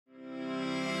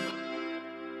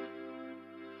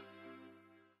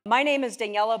My name is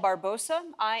Daniela Barbosa.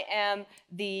 I am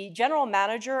the General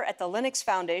Manager at the Linux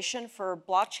Foundation for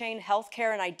Blockchain,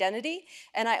 Healthcare, and Identity,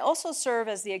 and I also serve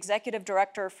as the Executive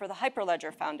Director for the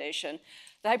Hyperledger Foundation.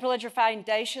 The Hyperledger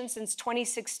Foundation, since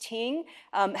 2016,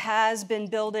 has been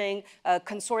building a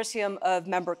consortium of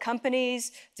member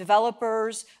companies,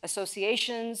 developers,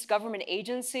 associations, government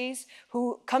agencies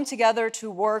who come together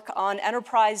to work on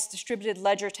enterprise distributed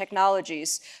ledger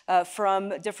technologies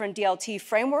from different DLT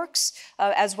frameworks,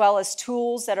 as well as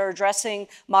tools that are addressing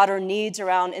modern needs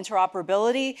around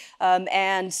interoperability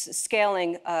and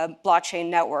scaling blockchain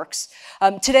networks.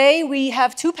 Today, we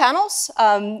have two panels,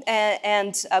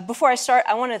 and before I start,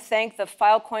 I want to thank the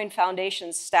Filecoin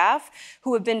Foundation staff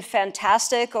who have been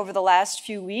fantastic over the last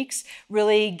few weeks,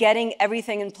 really getting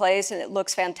everything in place, and it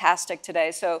looks fantastic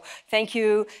today. So thank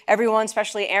you, everyone,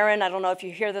 especially Aaron. I don't know if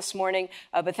you're here this morning,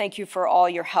 but thank you for all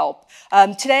your help.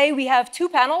 Today, we have two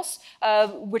panels,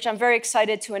 which I'm very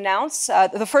excited to announce.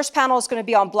 The first panel is going to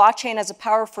be on blockchain as a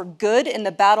power for good in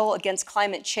the battle against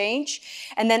climate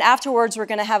change. And then afterwards, we're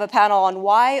going to have a panel on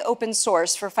why open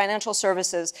source for financial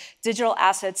services, digital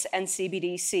assets, and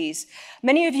CBDCs.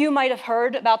 Many of you might have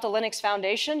heard about the Linux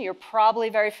Foundation. You're probably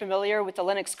very familiar with the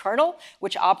Linux kernel,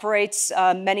 which operates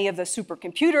many of the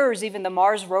supercomputers. Even the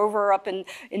Mars rover up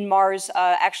in Mars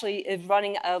actually is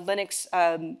running a Linux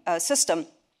system.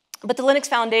 But the Linux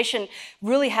Foundation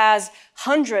really has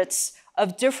hundreds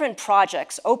of different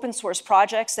projects, open source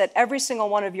projects that every single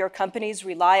one of your companies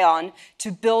rely on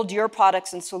to build your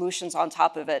products and solutions on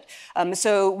top of it.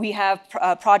 So we have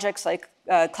projects like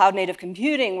cloud native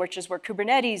computing, which is where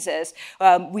Kubernetes is.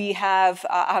 We have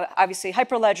obviously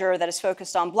Hyperledger that is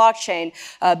focused on blockchain,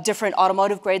 different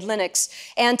automotive grade Linux.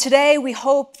 And today we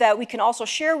hope that we can also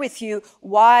share with you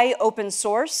why open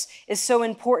source is so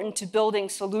important to building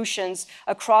solutions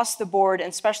across the board,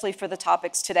 and especially for the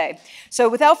topics today. So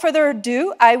without further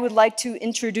ado, I would like to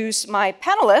introduce my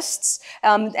panelists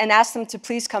and ask them to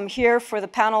please come here for the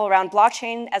panel around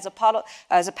blockchain as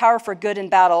a power for good in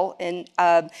battle.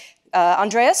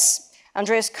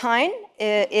 Andreas Kine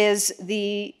is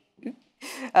the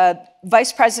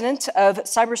Vice President of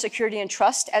Cybersecurity and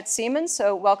Trust at Siemens.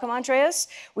 So welcome, Andreas.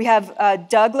 We have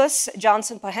Douglas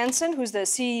Johnson-Pohensen, who's the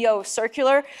CEO of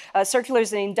Circular. Circular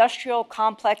is an industrial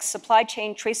complex supply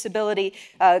chain traceability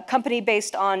company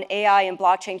based on AI and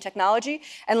blockchain technology.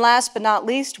 And last but not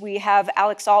least, we have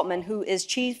Alex Altman, who is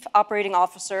Chief Operating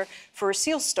Officer for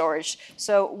Seal Storage.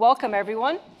 So welcome,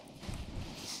 everyone.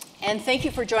 And thank you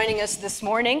for joining us this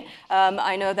morning.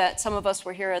 I know that some of us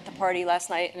were here at the party last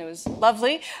night, and it was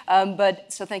lovely.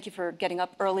 So thank you for getting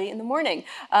up early in the morning.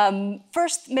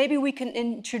 First, maybe we can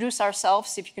introduce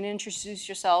ourselves. If you can introduce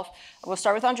yourself. We'll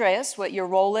start with Andreas, what your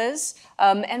role is,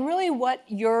 and really what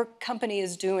your company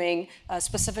is doing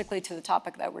specifically to the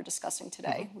topic that we're discussing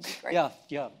today. Would be great.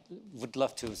 Yeah, would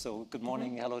love to. So good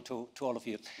morning, hello to all of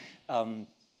you.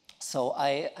 So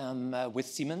I am with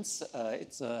Siemens.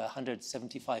 It's a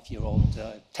 175-year-old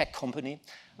tech company.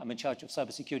 I'm in charge of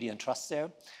cybersecurity and trust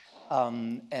there.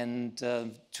 And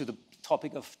to the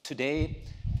topic of today,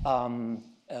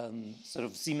 sort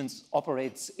of Siemens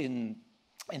operates in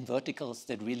verticals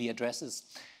that really addresses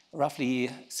roughly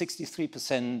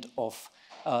 63% of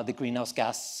the greenhouse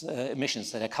gas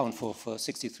emissions that account for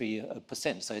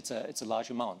 63%. So it's a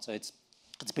large amount. So it's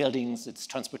buildings, it's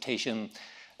transportation,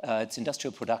 it's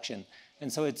industrial production.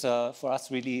 And so it's, for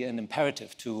us, really an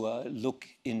imperative to look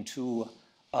into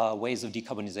ways of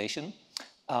decarbonization.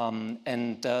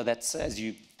 And that's, as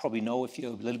you probably know, if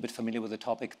you're a little bit familiar with the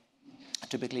topic,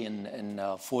 typically in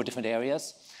 4 different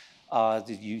areas.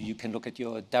 You can look at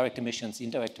your direct emissions,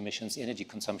 indirect emissions, energy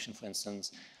consumption, for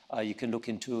instance. You can look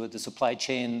into the supply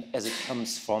chain as it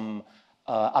comes from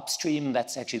upstream.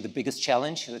 That's actually the biggest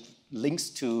challenge. It links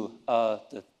to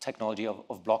the technology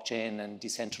of blockchain and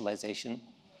decentralization.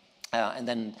 And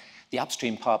then the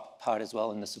upstream part as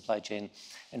well in the supply chain.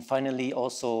 And finally,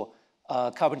 also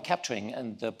carbon capturing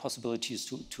and the possibilities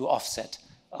to offset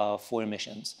for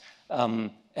emissions.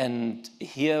 And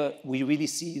here we really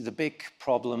see the big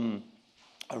problem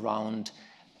around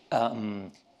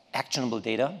actionable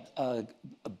data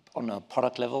on a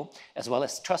product level, as well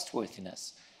as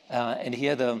trustworthiness. And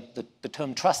here the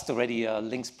term trust already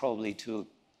links probably to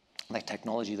like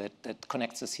technology that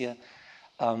connects us here.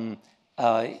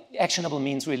 Actionable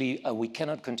means really we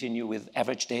cannot continue with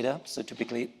average data. So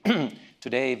typically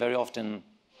today, very often,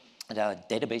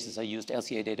 databases are used,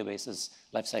 LCA databases,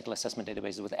 lifecycle assessment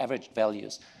databases with average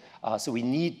values. So we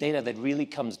need data that really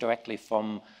comes directly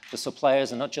from the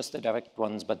suppliers, and not just the direct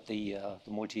ones, but the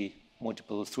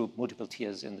multiple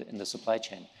tiers in the supply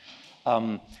chain.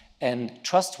 And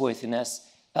trustworthiness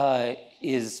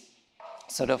is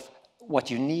sort of what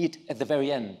you need at the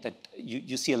very end, that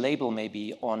you see a label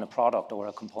maybe on a product or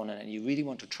a component, and you really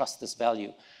want to trust this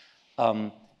value.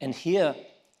 And here,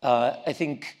 I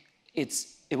think it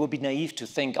would be naive to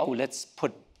think, oh, let's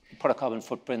put product carbon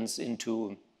footprints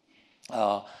into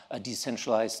a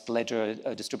decentralized ledger,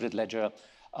 a distributed ledger,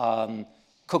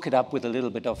 cook it up with a little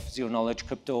bit of zero-knowledge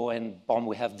crypto, and boom,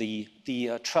 we have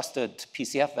the trusted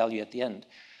PCF value at the end.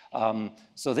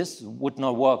 So this would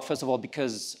not work, first of all,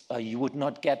 because you would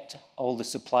not get all the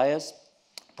suppliers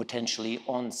potentially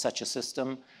on such a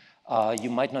system. You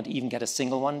might not even get a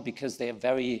single one because they are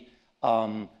very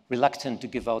reluctant to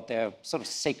give out their sort of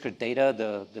sacred data,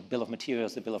 the bill of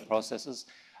materials, the bill of processes.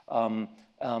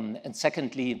 And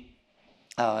secondly,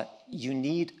 you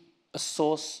need a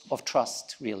source of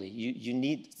trust, really.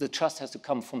 The trust has to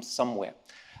come from somewhere.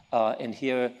 And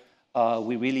here,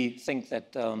 we really think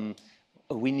that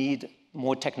we need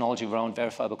more technology around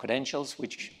verifiable credentials,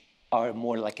 which are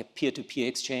more like a peer-to-peer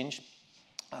exchange.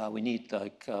 We need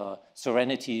like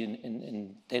serenity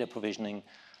in data provisioning,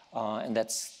 and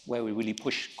that's where we really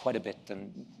push quite a bit,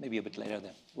 and maybe a bit later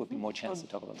there will be more chance to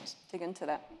talk about this. Dig into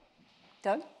that.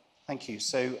 Doug? Thank you.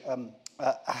 So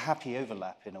a happy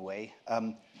overlap in a way.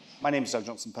 My name is Doug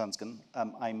Johnson-Pernsgen.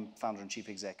 I'm founder and chief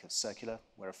exec of Circular.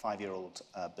 We're a 5-year-old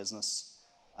business,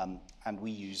 and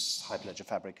we use Hyperledger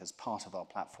Fabric as part of our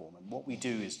platform. And what we do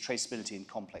is traceability in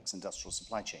complex industrial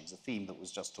supply chains, a theme that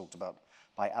was just talked about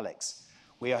by Alex.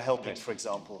 We are helping, for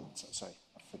example, sorry,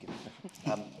 forgive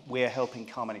me. We are helping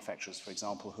car manufacturers, for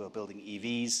example, who are building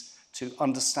EVs to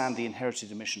understand the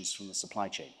inherited emissions from the supply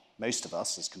chain. Most of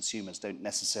us, as consumers, don't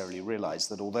necessarily realize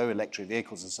that although electric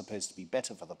vehicles are supposed to be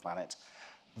better for the planet,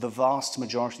 the vast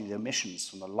majority of the emissions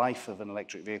from the life of an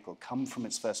electric vehicle come from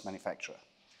its first manufacturer.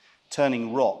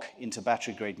 Turning rock into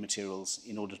battery-grade materials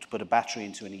in order to put a battery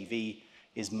into an EV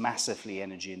is massively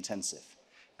energy intensive.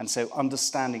 And so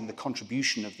understanding the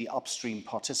contribution of the upstream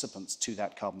participants to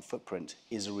that carbon footprint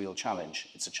is a real challenge.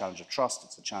 It's a challenge of trust,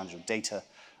 it's a challenge of data,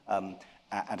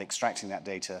 and extracting that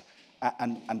data.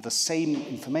 And the same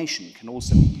information can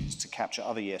also be used to capture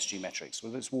other ESG metrics,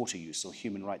 whether it's water use or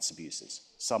human rights abuses.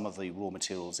 Some of the raw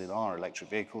materials in our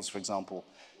electric vehicles, for example,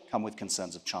 come with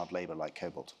concerns of child labor like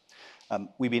cobalt.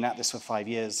 We've been at this for 5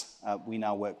 years. We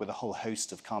now work with a whole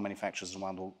host of car manufacturers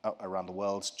around the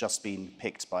world, just been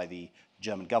picked by the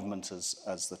German government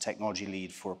as the technology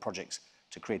lead for a project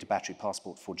to create a battery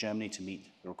passport for Germany to meet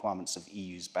the requirements of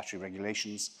EU's battery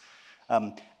regulations.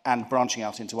 And branching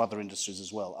out into other industries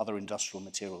as well, other industrial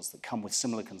materials that come with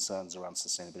similar concerns around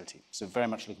sustainability. So very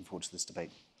much looking forward to this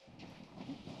debate.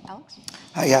 Alex?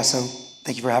 Yeah, so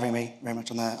thank you for having me very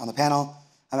much on the panel.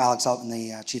 I'm Alex Altman,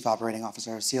 the Chief Operating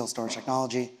Officer of Seal Storage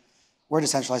Technology. We're a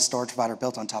decentralized storage provider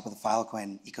built on top of the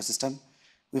Filecoin ecosystem.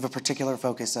 We have a particular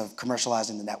focus of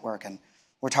commercializing the network, and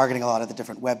we're targeting a lot of the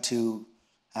different Web 2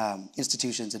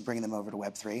 institutions and bringing them over to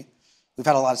Web 3. We've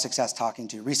had a lot of success talking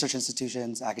to research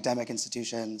institutions, academic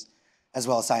institutions, as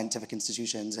well as scientific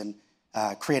institutions, and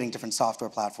creating different software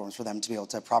platforms for them to be able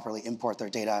to properly import their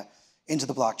data into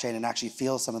the blockchain and actually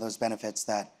feel some of those benefits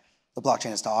that the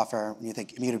blockchain has to offer. When you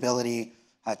think immutability,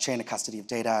 chain of custody of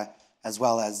data, as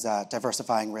well as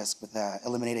diversifying risk with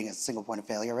eliminating a single point of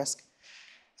failure risk.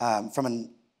 From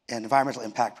an environmental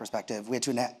impact perspective, we had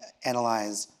to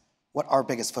analyze what our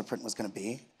biggest footprint was going to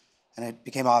be. And it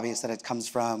became obvious that it comes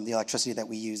from the electricity that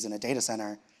we use in a data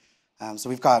center. So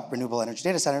we've got renewable energy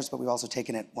data centers, but we've also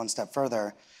taken it one step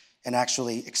further and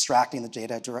actually extracting the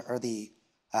data or the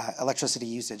electricity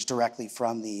usage directly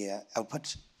from the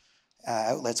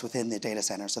outlets within the data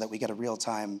center so that we get a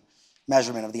real-time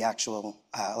measurement of the actual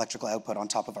electrical output on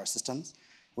top of our systems.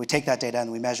 We take that data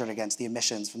and we measure it against the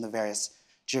emissions from the various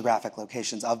geographic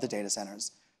locations of the data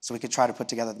centers so we could try to put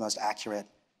together the most accurate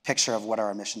picture of what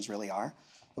our emissions really are.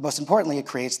 But most importantly, it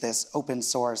creates this open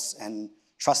source and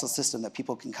trustless system that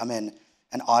people can come in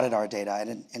and audit our data,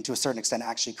 and to a certain extent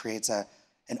actually creates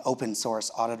an open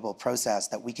source auditable process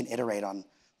that we can iterate on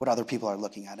what other people are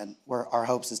looking at. And our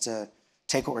hopes is to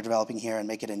take what we're developing here and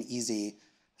make it an easy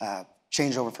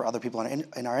changeover for other people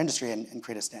in our industry and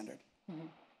create a standard. Mm-hmm.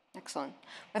 Excellent.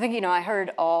 I think, I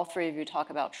heard all three of you talk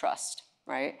about trust.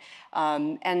 Right?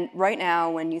 And right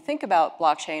now, when you think about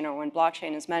blockchain or when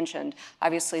blockchain is mentioned,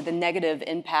 obviously the negative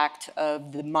impact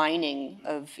of the mining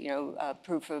of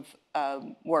proof of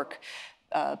work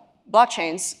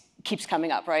blockchains keeps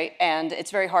coming up, right? And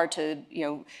it's very hard to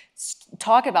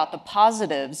talk about the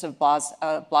positives of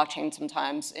blockchain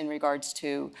sometimes in regards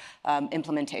to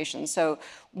implementation. So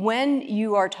when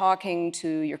you are talking to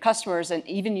your customers and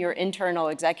even your internal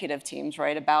executive teams,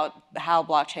 right, about how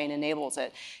blockchain enables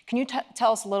it, can you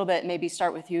tell us a little bit, maybe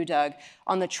start with you, Doug,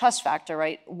 on the trust factor,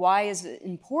 right? Why is it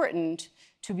important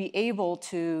to be able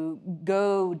to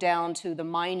go down to the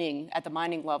mining, at the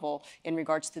mining level in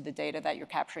regards to the data that you're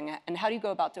capturing? And how do you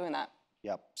go about doing that?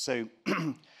 Yeah, so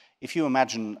if you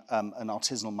imagine an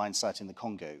artisanal mine site in the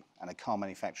Congo and a car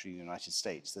manufacturer in the United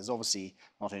States, there's obviously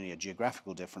not only a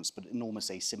geographical difference, but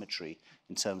enormous asymmetry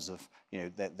in terms of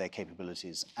their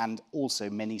capabilities, and also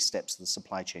many steps of the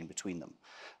supply chain between them.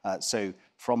 So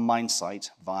from mine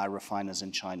site via refiners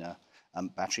in China,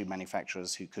 battery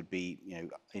manufacturers who could be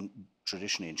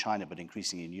traditionally in China, but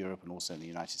increasingly in Europe and also in the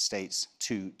United States,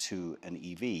 to an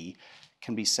EV,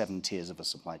 can be 7 tiers of a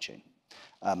supply chain.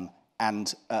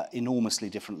 And enormously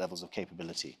different levels of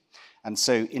capability. And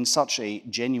so in such a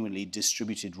genuinely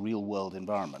distributed real-world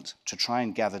environment, to try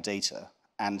and gather data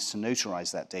and to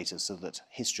notarize that data so that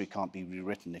history can't be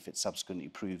rewritten if it subsequently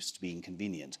proves to be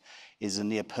inconvenient is a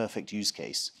near perfect use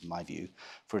case, in my view,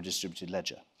 for a distributed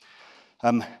ledger.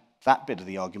 That bit of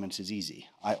the argument is easy.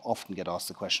 I often get asked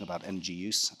the question about energy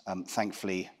use.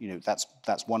 Thankfully,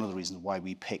 that's one of the reasons why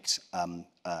we picked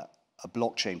a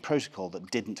blockchain protocol that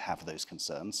didn't have those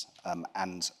concerns,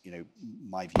 and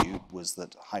my view was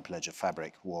that Hyperledger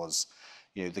Fabric was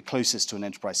the closest to an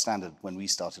enterprise standard when we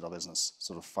started our business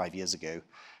sort of 5 years ago,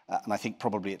 and I think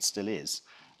probably it still is.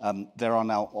 There are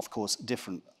now, of course,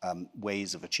 different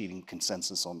ways of achieving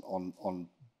consensus on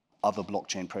other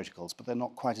blockchain protocols, but they're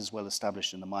not quite as well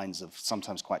established in the minds of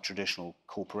sometimes quite traditional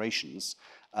corporations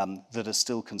that are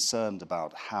still concerned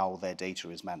about how their data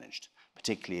is managed,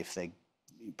 particularly if they're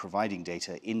providing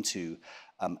data into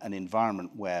an environment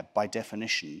where, by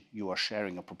definition, you are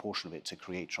sharing a proportion of it to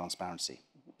create transparency.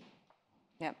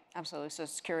 Yeah, absolutely. So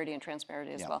security and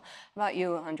transparency as well. How about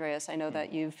you, Andreas? I know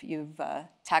that you've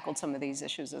tackled some of these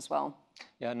issues as well.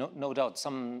 Yeah, no doubt.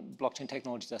 Some blockchain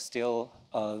technologies are still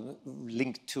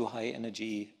linked to high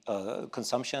energy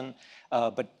consumption,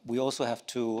 but we also have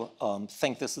to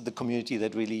thank the community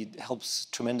that really helps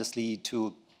tremendously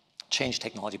to change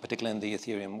technology, particularly in the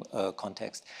Ethereum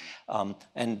context.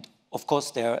 And of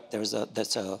course, there's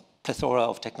a plethora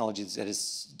of technologies that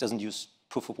doesn't use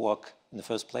proof of work in the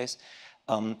first place.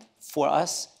 For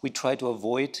us, we try to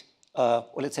avoid, or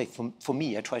let's say for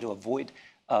me, I try to avoid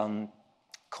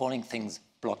calling things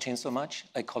blockchain so much.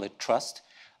 I call it trust.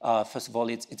 First of all,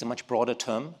 it's a much broader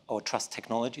term, or trust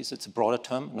technologies. It's a broader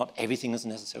term. Not everything is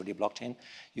necessarily a blockchain.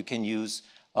 You can use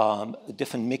a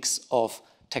different mix of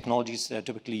technologies that are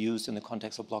typically used in the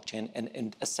context of blockchain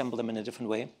and assemble them in a different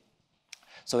way.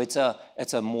 So it's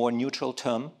a more neutral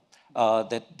term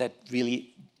that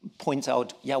really points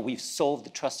out, yeah, we've solved the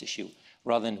trust issue,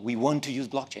 rather than we want to use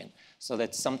blockchain. So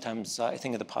that sometimes, I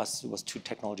think in the past, it was too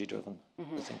technology-driven,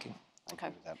 the thinking. Okay.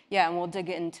 Yeah, and we'll dig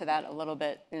into that a little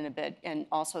bit in a bit, and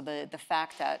also the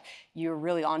fact that you're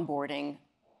really onboarding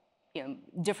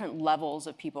different levels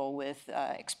of people with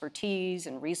expertise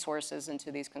and resources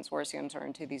into these consortiums or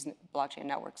into these blockchain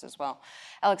networks as well.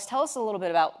 Alex, tell us a little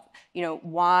bit about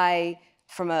why,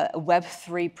 from a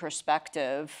Web3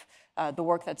 perspective, the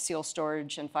work that Seal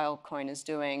Storage and Filecoin is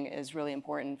doing is really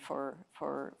important from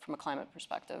a climate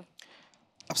perspective.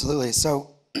 Absolutely.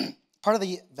 So part of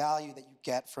the value that you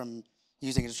get from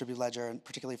using a distributed ledger, and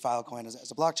particularly Filecoin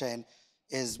as a blockchain,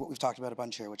 is what we've talked about a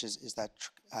bunch here, which is that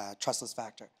trustless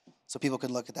factor. So people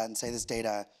can look at that and say this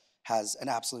data has an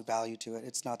absolute value to it.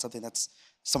 It's not something that's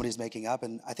somebody's making up.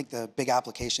 And I think the big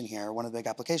application here, one of the big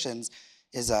applications,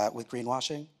 is with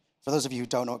greenwashing. For those of you who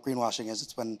don't know what greenwashing is,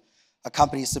 it's when a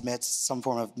company submits some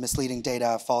form of misleading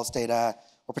data, false data,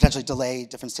 or potentially delay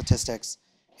different statistics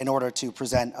in order to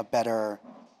present a better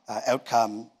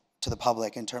outcome to the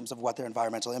public in terms of what their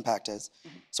environmental impact is.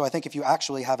 So I think if you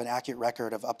actually have an accurate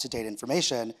record of up-to-date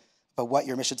information about what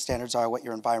your emission standards are, what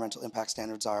your environmental impact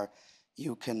standards are,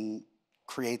 you can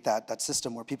create that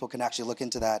system where people can actually look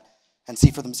into that and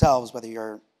see for themselves whether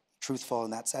you're truthful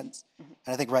in that sense. And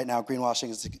I think right now greenwashing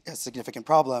is a significant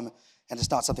problem, and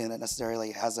it's not something that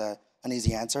necessarily has an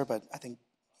easy answer, but I think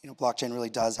blockchain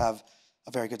really does have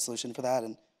a very good solution for that.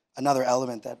 And another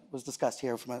element that was discussed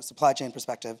here from a supply chain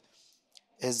perspective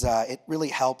is it really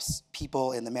helps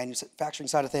people in the manufacturing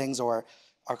side of things or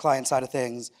our client side of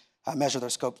things measure their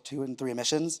scope 2 and 3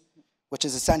 emissions, which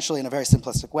is essentially, in a very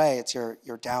simplistic way, it's your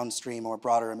downstream or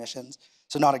broader emissions.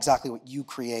 So not exactly what you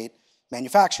create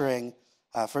manufacturing.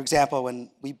 For example,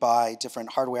 when we buy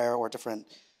different hardware or different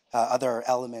other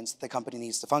elements that the company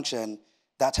needs to function,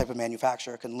 that type of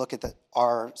manufacturer can look at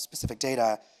our specific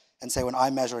data and say, when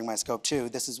I'm measuring my scope 2,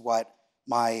 this is what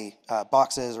my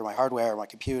boxes or my hardware or my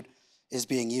compute is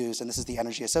being used, and this is the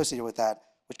energy associated with that,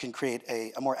 which can create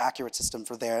a more accurate system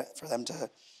for them to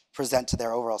present to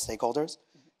their overall stakeholders.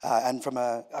 And from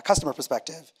a customer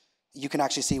perspective, you can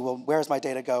actually see, well, where's my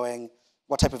data going?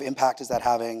 What type of impact is that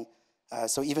having?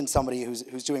 So even somebody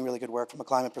who's doing really good work from a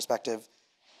climate perspective,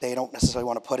 they don't necessarily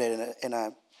want to put it in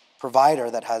a provider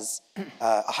that has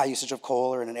a high usage of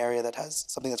coal or in an area that has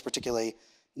something that's particularly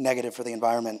negative for the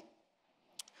environment.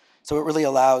 So it really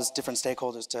allows different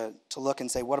stakeholders to look and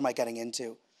say, what am I getting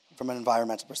into from an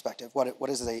environmental perspective? What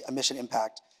is the emission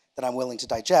impact that I'm willing to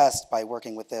digest by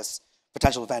working with this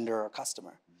potential vendor or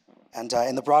customer? And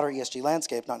in the broader ESG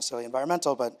landscape, not necessarily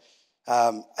environmental, but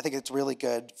I think it's really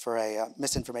good for a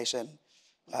misinformation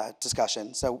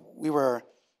discussion. So we were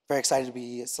very excited to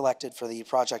be selected for the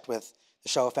project with the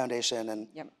Filecoin Foundation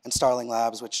and Starling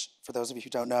Labs, which, for those of you who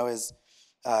don't know, is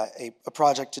a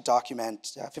project to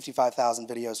document 55,000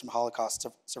 videos from Holocaust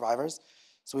survivors.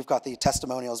 So we've got the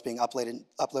testimonials being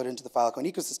uploaded into the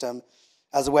Filecoin ecosystem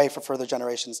as a way for further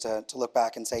generations to look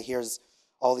back and say, here's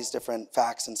all these different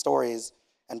facts and stories,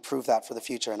 and prove that for the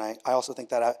future. And I also think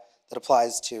that that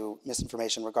applies to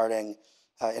misinformation regarding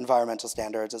environmental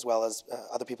standards, as well as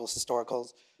other people's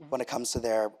historicals when it comes to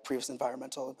their previous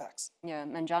environmental impacts. Yeah,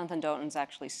 and Jonathan Doughton's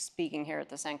actually speaking here at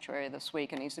the Sanctuary this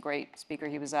week, and he's a great speaker.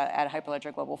 He was at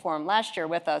Hyperledger Global Forum last year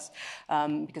with us,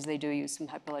 because they do use some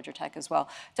Hyperledger tech as well.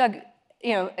 Doug,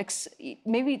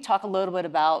 maybe talk a little bit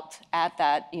about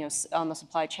that, on the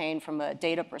supply chain from a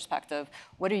data perspective.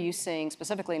 What are you seeing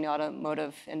specifically in the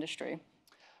automotive industry?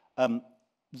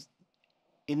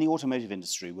 In the automotive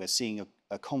industry, we're seeing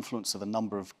a confluence of a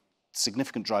number of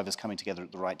significant drivers coming together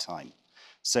at the right time.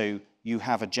 So you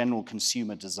have a general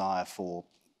consumer desire for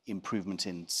improvement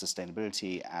in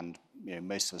sustainability, and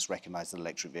most of us recognize that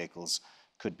electric vehicles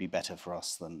could be better for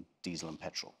us than diesel and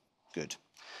petrol. Good.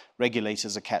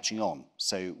 Regulators are catching on.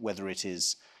 So whether it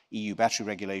is EU battery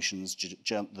regulations,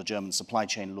 the German supply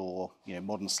chain law,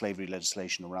 modern slavery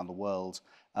legislation around the world,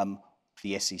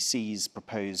 the SEC's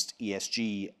proposed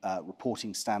ESG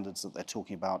reporting standards that they're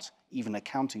talking about, even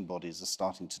accounting bodies are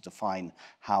starting to define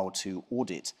how to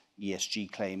audit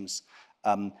ESG claims,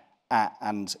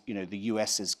 and the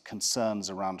US's concerns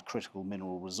around critical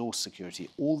mineral resource security.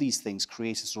 All these things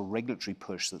create a sort of regulatory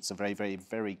push that's a very, very,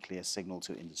 very clear signal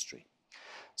to industry.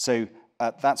 So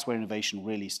that's where innovation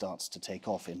really starts to take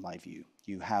off, in my view.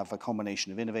 You have a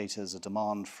combination of innovators, a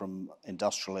demand from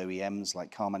industrial OEMs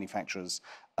like car manufacturers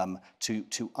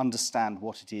to understand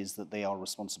what it is that they are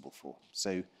responsible for.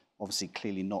 So obviously,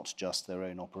 clearly not just their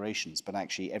own operations, but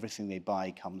actually everything they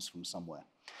buy comes from somewhere.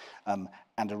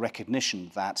 And a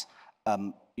recognition that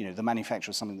the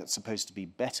manufacture of something that's supposed to be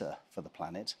better for the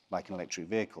planet, like an electric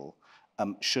vehicle,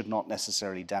 should not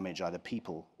necessarily damage either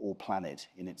people or planet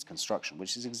in its construction,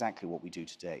 which is exactly what we do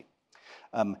today.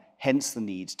 Hence the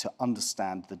need to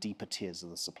understand the deeper tiers of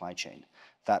the supply chain.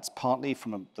 That's partly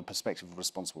from the perspective of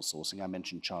responsible sourcing. I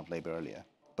mentioned child labor earlier,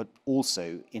 but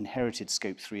also inherited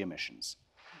scope 3 emissions.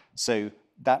 So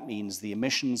that means the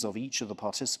emissions of each of the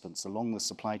participants along the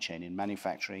supply chain in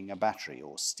manufacturing a battery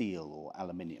or steel or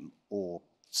aluminium or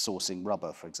sourcing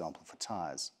rubber, for example, for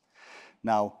tires.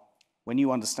 Now, when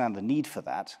you understand the need for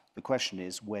that, the question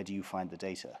is, where do you find the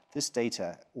data? This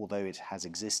data, although it has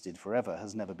existed forever,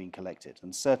 has never been collected,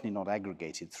 and certainly not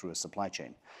aggregated through a supply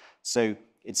chain. So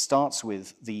it starts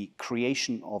with the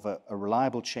creation of a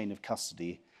reliable chain of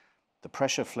custody. The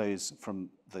pressure flows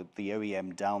from the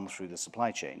OEM down through the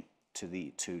supply chain to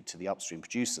the upstream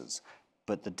producers,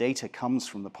 but the data comes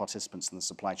from the participants in the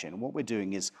supply chain. And what we're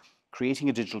doing is creating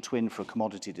a digital twin for a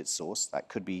commodity at its source. That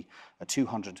could be a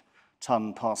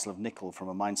 200-ton parcel of nickel from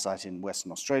a mine site in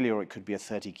Western Australia, or it could be a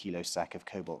 30-kilo sack of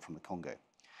cobalt from the Congo.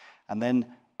 And then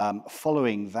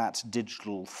following that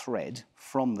digital thread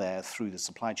from there through the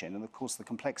supply chain. And of course, the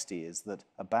complexity is that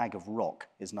a bag of rock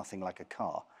is nothing like a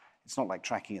car. It's not like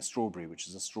tracking a strawberry, which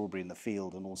is a strawberry in the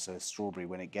field and also a strawberry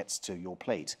when it gets to your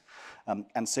plate.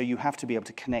 And so you have to be able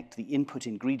to connect the input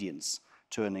ingredients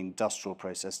to an industrial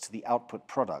process to the output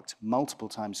product multiple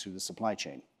times through the supply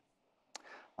chain.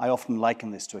 I often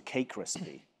liken this to a cake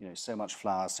recipe. So much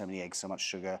flour, so many eggs, so much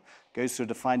sugar, goes through a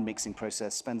defined mixing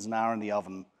process, spends an hour in the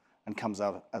oven, and comes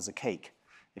out as a cake.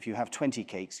 If you have 20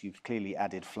 cakes, you've clearly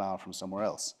added flour from somewhere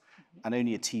else. And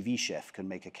only a TV chef can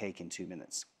make a cake in 2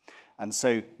 minutes. And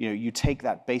so, you take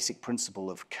that basic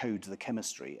principle of code the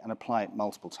chemistry and apply it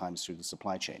multiple times through the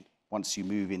supply chain. Once you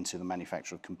move into the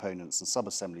manufacture of components and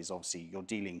sub-assemblies, obviously, you're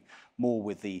dealing more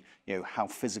with the, how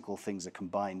physical things are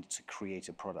combined to create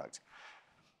a product.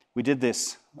 We did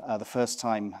this the first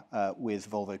time with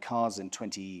Volvo Cars in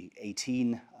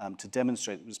 2018 to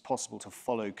demonstrate that it was possible to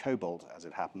follow cobalt, as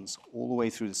it happens, all the way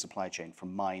through the supply chain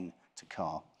from mine to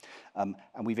car. And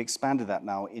we've expanded that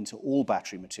now into all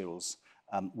battery materials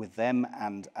with them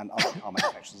and other car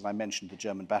manufacturers. And I mentioned the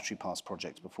German battery pass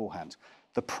project beforehand.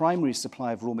 The primary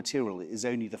supply of raw material is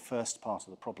only the first part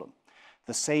of the problem.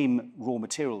 the same raw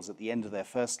materials at the end of their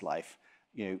first life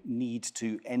need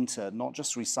to enter not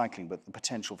just recycling, but the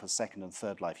potential for second and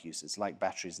third life uses, like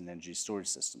batteries and energy storage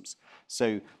systems.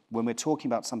 So when we're talking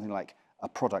about something like a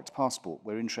product passport,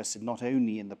 we're interested not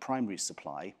only in the primary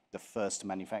supply, the first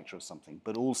manufacture of something,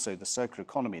 but also the circular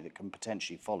economy that can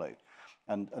potentially follow.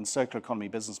 And circular economy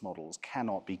business models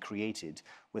cannot be created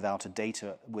without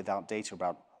data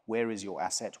about where is your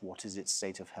asset, what is its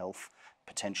state of health,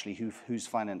 potentially who's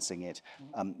financing it,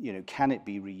 can it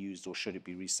be reused or should it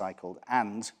be recycled,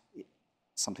 and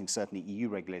something certainly EU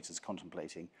regulators are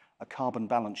contemplating, a carbon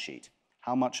balance sheet.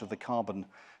 How much of the carbon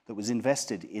that was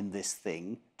invested in this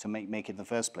thing to make it in the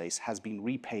first place has been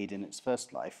repaid in its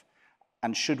first life,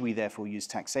 and should we therefore use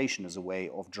taxation as a way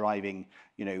of driving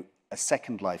a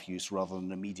second life use rather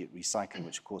than immediate recycling,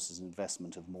 which of course is an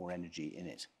investment of more energy in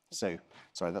it. So,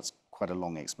 sorry, that's quite a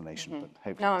long explanation, but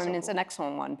hopefully No, I mean, it's an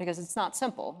excellent one because it's not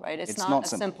simple, right? It's not a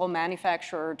simple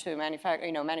manufacturer to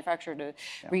manufacturer to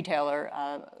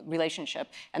retailer relationship.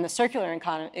 And the circular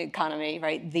economy,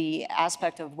 right, the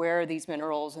aspect of where these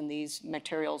minerals and these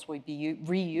materials would be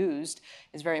reused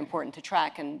is very important to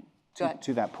track. And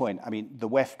to that point, I mean, the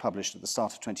WEF published at the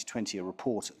start of 2020 a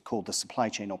report called The Supply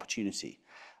Chain Opportunity.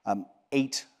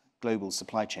 8 global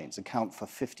supply chains account for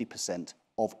 50%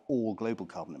 of all global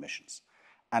carbon emissions.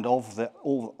 And of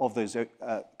those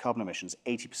carbon emissions,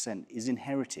 80% is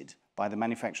inherited by the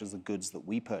manufacturers of goods that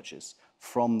we purchase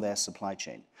from their supply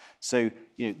chain. So,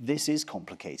 this is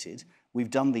complicated.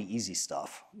 We've done the easy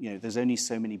stuff. There's only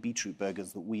so many beetroot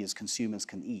burgers that we as consumers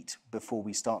can eat before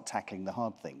we start tackling the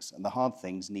hard things. And the hard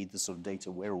things need the sort of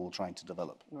data we're all trying to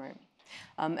develop. Right.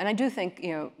 And I do think,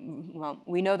 well,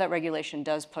 we know that regulation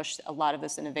does push a lot of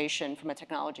this innovation from a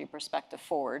technology perspective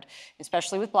forward,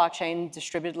 especially with blockchain,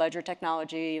 distributed ledger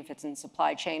technology. If it's in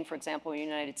supply chain, for example, in the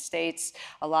United States,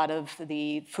 a lot of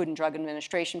the Food and Drug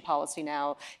Administration policy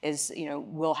now is,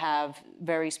 will have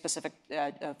very specific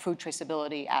food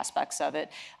traceability aspects of it.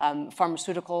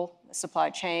 Pharmaceutical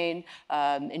supply chain,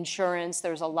 insurance,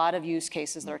 there's a lot of use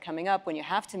cases that are coming up when you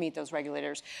have to meet those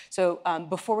regulators. So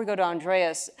before we go to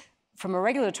Andreas, from a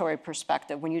regulatory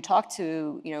perspective, when you talk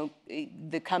to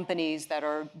the companies that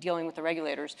are dealing with the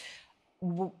regulators,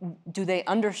 do they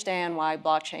understand why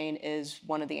blockchain is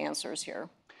one of the answers here?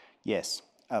 Yes,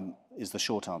 is the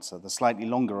short answer. The slightly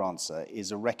longer answer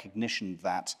is a recognition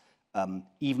that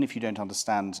even if you don't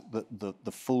understand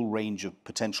the full range of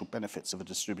potential benefits of a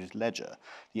distributed ledger,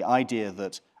 the idea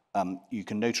that you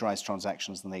can notarize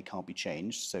transactions and they can't be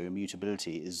changed, so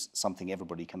immutability is something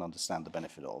everybody can understand the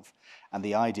benefit of. And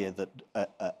the idea that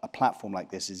a platform like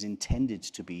this is intended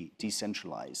to be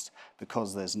decentralized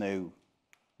because there's no,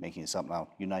 making this up now,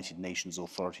 United Nations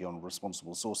Authority on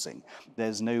Responsible Sourcing,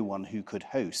 there's no one who could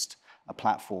host a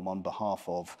platform on behalf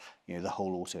of the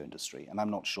whole auto industry. And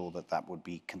I'm not sure that that would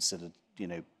be considered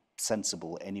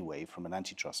sensible anyway from an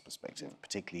antitrust perspective,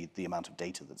 particularly the amount of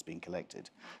data that's being collected.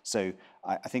 So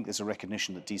I think there's a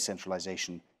recognition that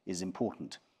decentralization is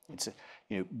important. It's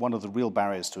one of the real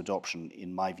barriers to adoption,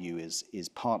 in my view, is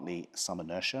partly some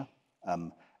inertia.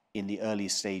 In the early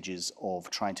stages of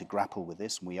trying to grapple with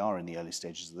this, and we are in the early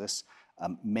stages of this,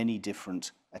 many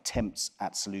different attempts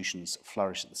at solutions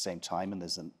flourish at the same time, and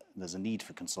there's a need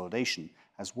for consolidation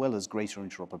as well as greater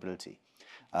interoperability.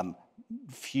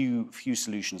 Few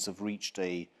solutions have reached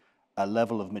a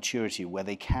level of maturity where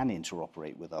they can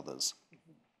interoperate with others.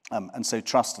 And so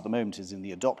trust at the moment is in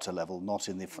the adopter level, not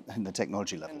in the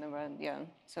technology level.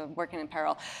 So working in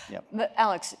parallel. Yep. But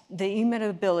Alex, the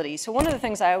immutability. So one of the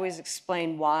things I always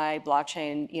explain why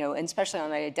blockchain, and especially on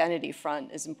the identity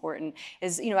front, is important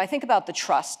is, I think about the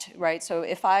trust, right? So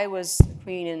if I was the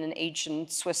queen in an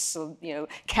ancient Swiss,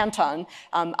 canton,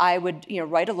 I would,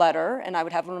 write a letter, and I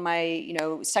would have one of my,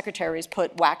 secretaries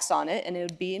put wax on it, and it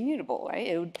would be immutable,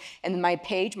 right? And my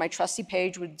trusty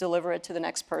page would deliver it to the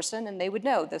next person, and they would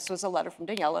know this was a letter from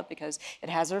Daniela because it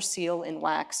has her seal in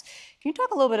wax. Can you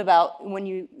talk a little bit about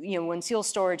when seal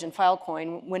storage and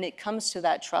Filecoin, when it comes to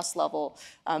that trust level,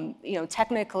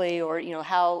 technically, or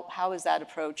how is that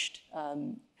approached?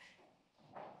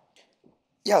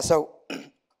 Yeah, so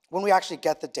when we actually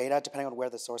get the data, depending on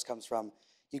where the source comes from,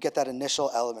 you get that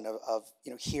initial element of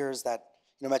here's that,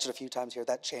 mentioned a few times here,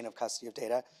 that chain of custody of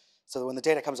data. So when the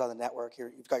data comes on the network,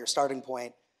 you've got your starting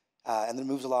point, and then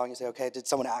moves along, you say, okay, did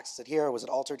someone access it here? Was it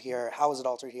altered here? How was it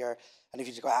altered here? And if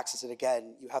you just go access it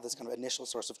again, you have this kind of initial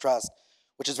source of trust,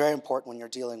 which is very important when you're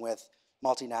dealing with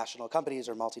multinational companies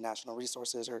or multinational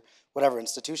resources or whatever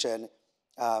institution.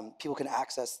 People can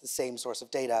access the same source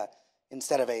of data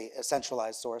instead of a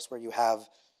centralized source where you have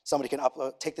somebody can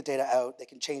take the data out, they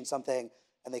can change something,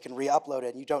 and they can re-upload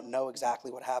it, and you don't know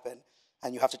exactly what happened.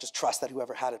 and you have to just trust that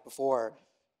whoever had it before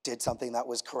did something that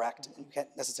was correct, and you can't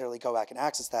necessarily go back and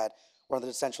access that. Or in the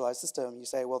decentralized system, you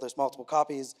say, well, there's multiple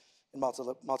copies in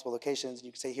multiple locations, and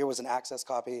you can say, here was an access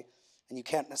copy, and you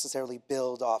can't necessarily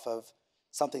build off of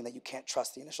something that you can't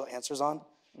trust the initial answers on.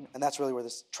 And that's really where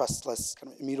this trustless,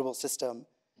 kind of immutable system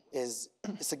is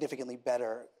significantly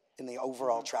better in the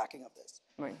overall tracking of this.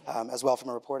 Right. As well from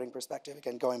a reporting perspective.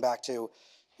 Again, going back to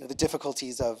the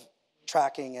difficulties of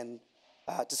tracking and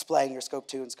displaying your scope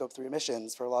 2 and scope 3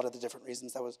 emissions for a lot of the different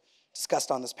reasons that was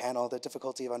discussed on this panel, the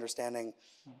difficulty of understanding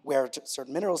where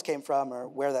certain minerals came from or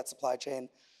where that supply chain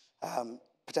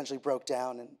potentially broke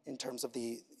down in terms of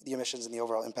the emissions and the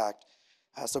overall impact.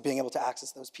 So being able to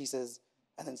access those pieces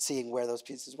and then seeing where those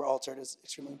pieces were altered is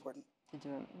extremely important. To do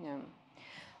it,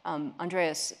 yeah.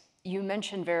 Andreas, you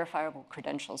mentioned verifiable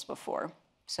credentials before,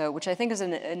 so which I think is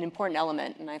an important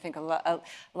element, and I think a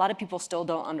lot of people still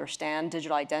don't understand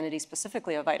digital identity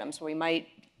specifically of items. We might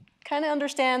kind of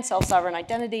understand self-sovereign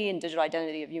identity and digital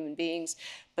identity of human beings,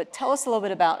 but tell us a little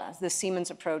bit about the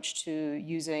Siemens approach to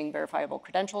using verifiable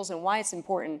credentials and why it's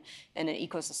important in an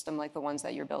ecosystem like the ones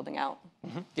that you're building out.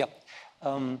 Mm-hmm. Yeah.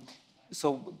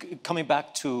 So coming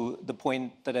back to the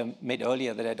point that I made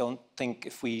earlier, that I don't think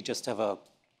if we just have a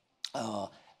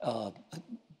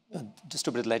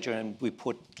distributed ledger and we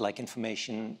put like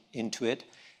information into it,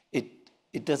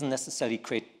 it doesn't necessarily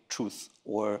create truth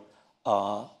or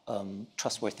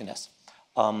trustworthiness.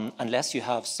 Unless you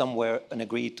have somewhere an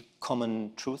agreed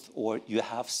common truth, or you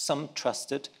have some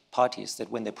trusted parties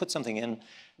that when they put something in,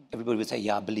 everybody would say,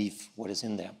 yeah, I believe what is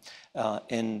in there.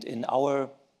 And in our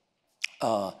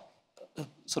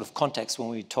sort of context, when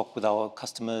we talked with our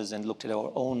customers and looked at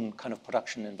our own kind of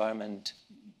production environment,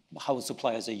 how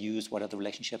suppliers are used, what are the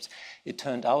relationships, it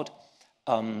turned out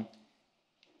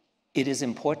it is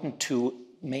important to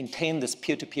maintain this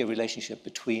peer-to-peer relationship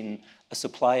between a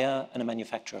supplier and a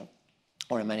manufacturer,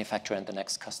 or a manufacturer and the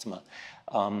next customer.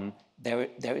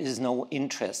 There is no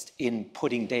interest in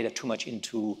putting data too much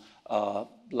into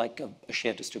like a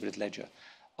shared distributed ledger.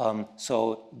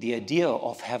 So the idea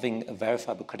of having a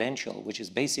verifiable credential, which is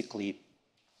basically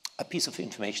a piece of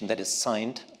information that is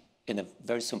signed in a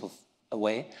very simple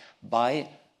way by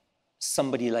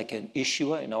somebody like an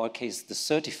issuer, in our case, the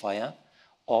certifier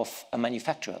of a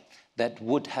manufacturer, that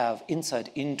would have insight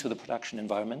into the production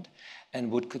environment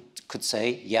and could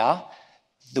say, yeah,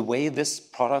 the way this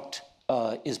product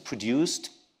is produced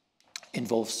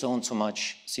involves so and so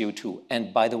much CO2.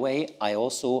 And by the way, I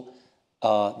also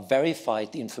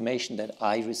verified the information that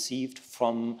I received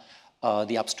from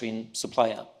the upstream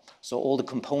supplier. So all the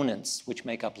components, which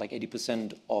make up like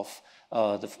 80% of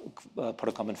the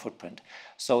product carbon footprint.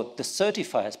 So the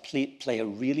certifiers play a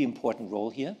really important role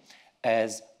here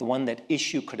as the one that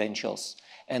issue credentials.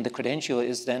 And the credential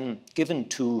is then given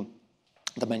to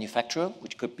the manufacturer,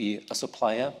 which could be a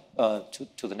supplier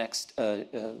to the next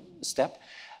step.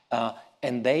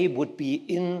 And they would be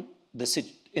in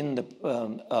the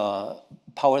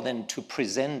power then to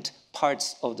present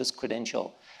parts of this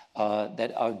credential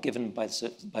that are given by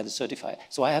the certifier.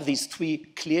 So I have these three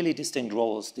clearly distinct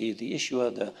roles: the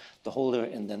issuer, the holder,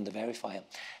 and then the verifier.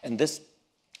 And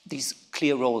these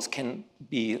clear roles can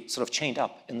be sort of chained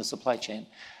up in the supply chain.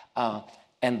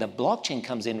 And the blockchain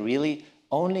comes in really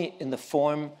only in the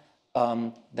form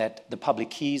that the public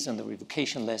keys and the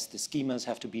revocation list, the schemas,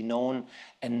 have to be known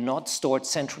and not stored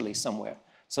centrally somewhere.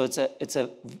 So it's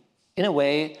in a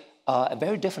way, a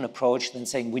very different approach than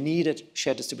saying we need a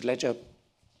shared distributed ledger.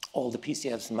 All the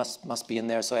PCFs must be in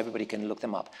there so everybody can look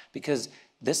them up, because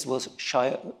this will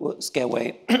scare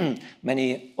away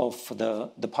many of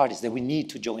the parties that we need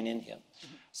to join in here.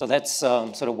 So that's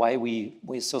sort of why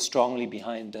we're so strongly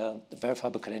behind the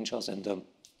verifiable credentials and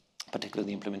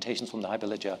particularly the implementations from the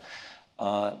Hyperledger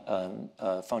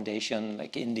Foundation,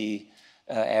 like in the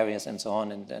areas and so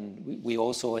on. And we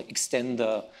also extend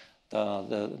the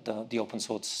open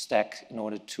source stack in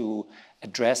order to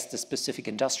address the specific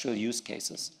industrial use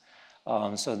cases.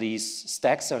 So these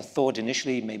stacks are thought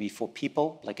initially maybe for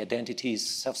people, like identities,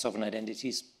 self-sovereign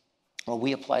identities, or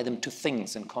we apply them to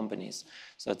things and companies.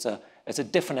 So it's a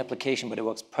different application, but it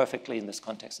works perfectly in this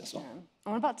context as well. Yeah.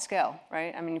 And what about scale,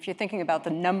 right? I mean, if you're thinking about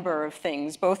the number of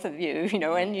things, both of you,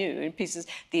 and you, pieces,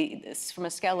 from a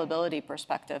scalability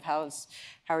perspective, how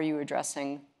are you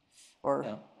addressing,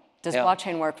 or does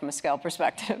blockchain work from a scale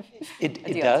perspective?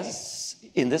 It does.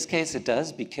 In this case, it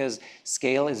does, because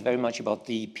scale is very much about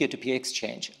the peer-to-peer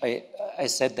exchange. I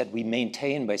said that we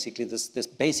maintain basically this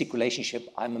basic relationship.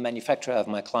 I'm a manufacturer of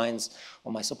my clients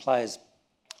or my suppliers,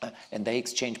 and they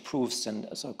exchange proofs and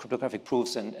so cryptographic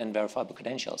proofs and verifiable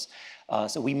credentials.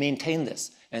 So we maintain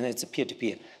this, and it's a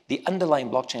peer-to-peer. The underlying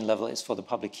blockchain level is for the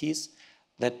public keys.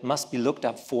 that must be looked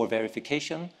up for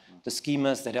verification. The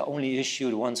schemas that are only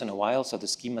issued once in a while, so the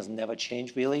schemas never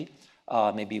change really.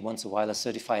 Maybe once in a while a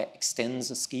certifier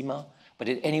extends a schema, but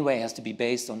it anyway has to be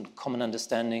based on common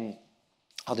understanding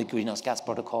how the greenhouse gas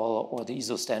protocol or the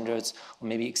ISO standards, or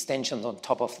maybe extensions on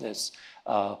top of this,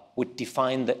 would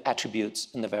define the attributes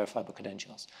in the verifiable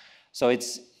credentials. So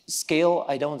it's scale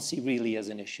I don't see really as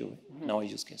an issue in our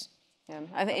use case. Yeah,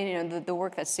 I think the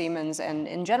work that Siemens and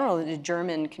in general the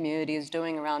German community is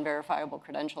doing around verifiable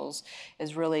credentials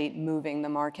is really moving the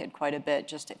market quite a bit,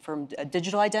 just from a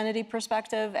digital identity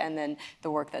perspective, and then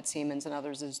the work that Siemens and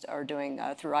others are doing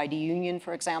through ID Union,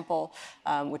 for example,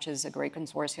 which is a great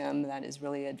consortium that is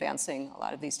really advancing a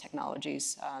lot of these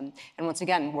technologies, and once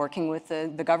again working with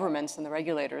the governments and the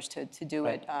regulators to do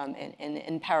it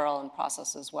in parallel and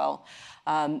process as well.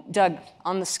 Doug,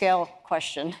 on the scale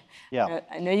question, yeah.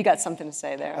 I know you got something to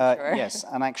say there, I'm sure. Yes,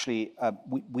 and actually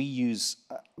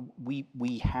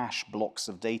we hash blocks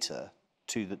of data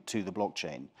to the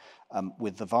blockchain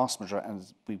with the vast majority,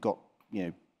 and we've got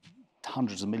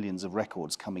hundreds of millions of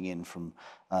records coming in from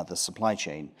the supply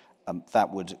chain that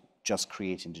would just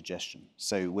create indigestion.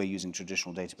 So we're using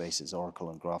traditional databases,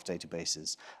 Oracle and Graph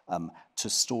databases, to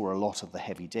store a lot of the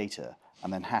heavy data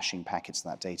and then hashing packets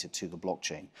of that data to the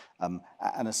blockchain.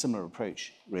 And a similar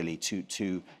approach, really,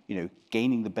 to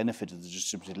gaining the benefit of the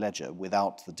distributed ledger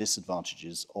without the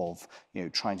disadvantages of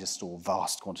trying to store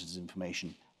vast quantities of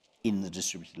information in the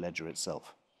distributed ledger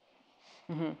itself.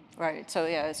 Mm-hmm. Right. So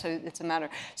yeah. So it's a matter.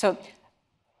 So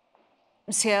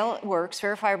see how it works.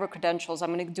 Verifiable credentials.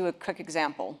 I'm going to do a quick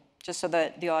example, just so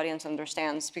that the audience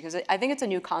understands, because I think it's a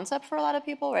new concept for a lot of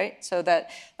people, right? So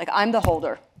that, like, I'm the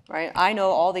holder, right? I know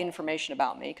all the information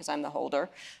about me because I'm the holder.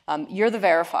 You're the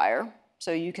verifier,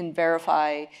 so you can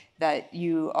verify that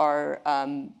you are,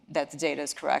 that the data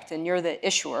is correct, and you're the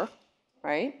issuer,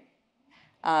 right?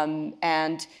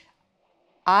 And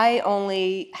I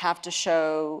only have to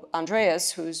show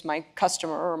Andreas, who's my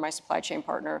customer or my supply chain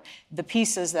partner, the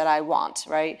pieces that I want,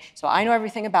 right? So I know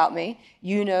everything about me.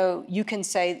 You can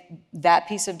say that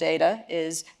piece of data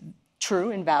is true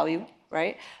in value,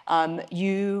 right?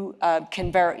 You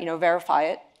can verify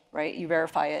it, right? You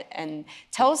verify it, and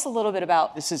tell us a little bit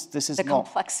about the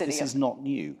complexity. This is not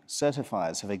new.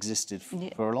 Certifiers have existed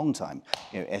for a long time.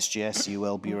 SGS,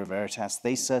 UL, Bureau Veritas,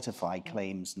 they certify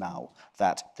claims now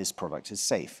that this product is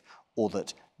safe or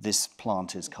that this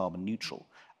plant is carbon neutral,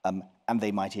 and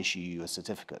they might issue you a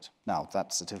certificate. Now,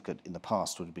 that certificate in the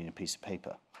past would have been a piece of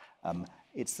paper.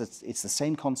 It's the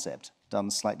same concept done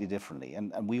slightly differently,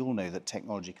 and we all know that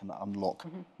technology can unlock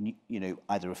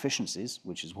either efficiencies,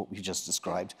 which is what we just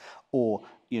described, or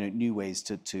new ways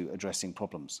to addressing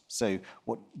problems. So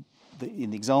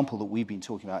in the example that we've been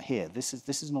talking about here, this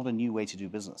is not a new way to do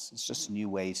business. It's just a new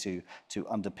way to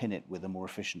underpin it with a more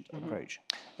efficient approach.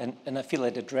 And I feel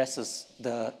it addresses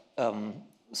the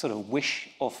sort of wish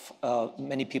of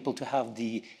many people to have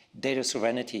the data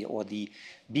sovereignty or the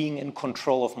being in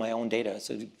control of my own data.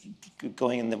 So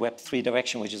going in the Web3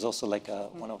 direction, which is also like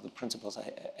one of the principles,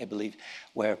 I believe,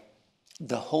 where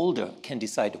the holder can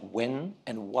decide when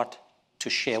and what to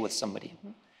share with somebody.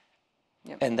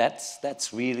 Yep. And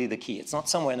that's really the key. It's not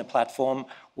somewhere in a platform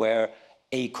where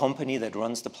a company that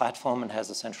runs the platform and has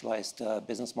a centralized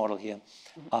business model here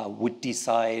would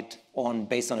decide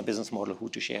based on a business model, who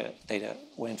to share data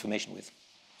or information with.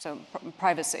 So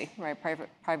privacy, right?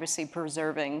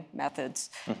 Privacy-preserving methods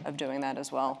of doing that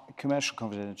as well. Commercial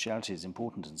confidentiality is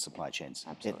important in supply chains.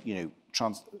 Absolutely.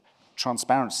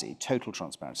 Transparency, total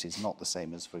transparency, is not the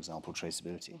same as, for example,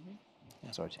 traceability.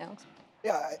 Yeah. Sorry. Alex?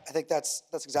 Yeah, I think that's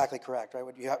exactly correct, right?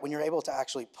 When you're able to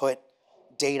actually put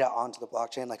data onto the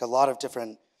blockchain, like a lot of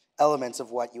different elements of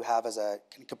what you have as a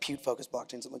compute-focused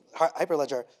blockchain. So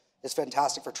Hyperledger is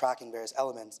fantastic for tracking various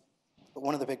elements, but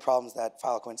one of the big problems that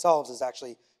Filecoin solves is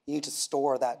actually you need to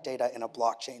store that data in a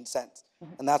blockchain sense,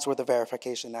 and that's where the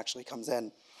verification actually comes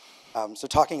in. So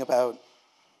talking about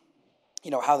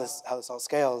how this all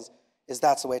scales is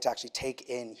that's the way to actually take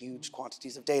in huge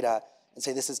quantities of data and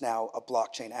say this is now a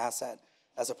blockchain asset,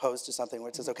 as opposed to something where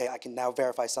it says, okay, I can now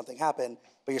verify something happened,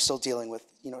 but you're still dealing with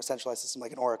a centralized system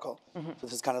like an Oracle. So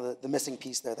this is kind of the missing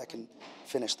piece there that can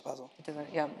finish the puzzle.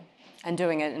 Yeah, and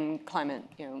doing it in climate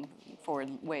forward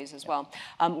ways as well.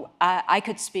 I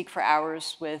could speak for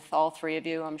hours with all three of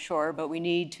you, I'm sure, but we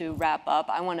need to wrap up.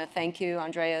 I want to thank you,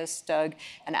 Andreas, Doug,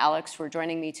 and Alex, for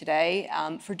joining me today,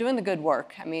 for doing the good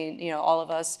work. I mean, all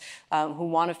of us who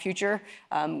want a future,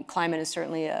 climate is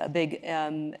certainly a big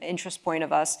interest point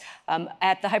of us.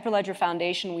 At the Hyperledger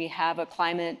Foundation, we have a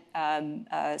climate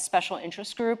special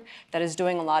interest group that is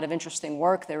doing a lot of interesting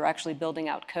work. They're actually building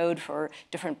out code for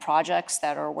different projects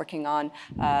that are working on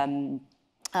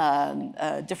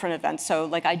different events. So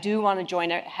like I do want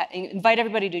to invite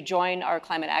everybody to join our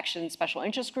climate action special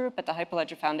interest group at the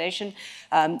Hyperledger Foundation.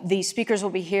 The speakers will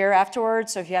be here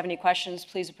afterwards, so if you have any questions,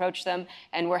 please approach them,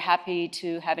 and we're happy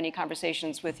to have any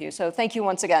conversations with you. So thank you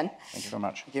once again. Thank you very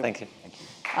much. Thank you. Thank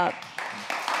you.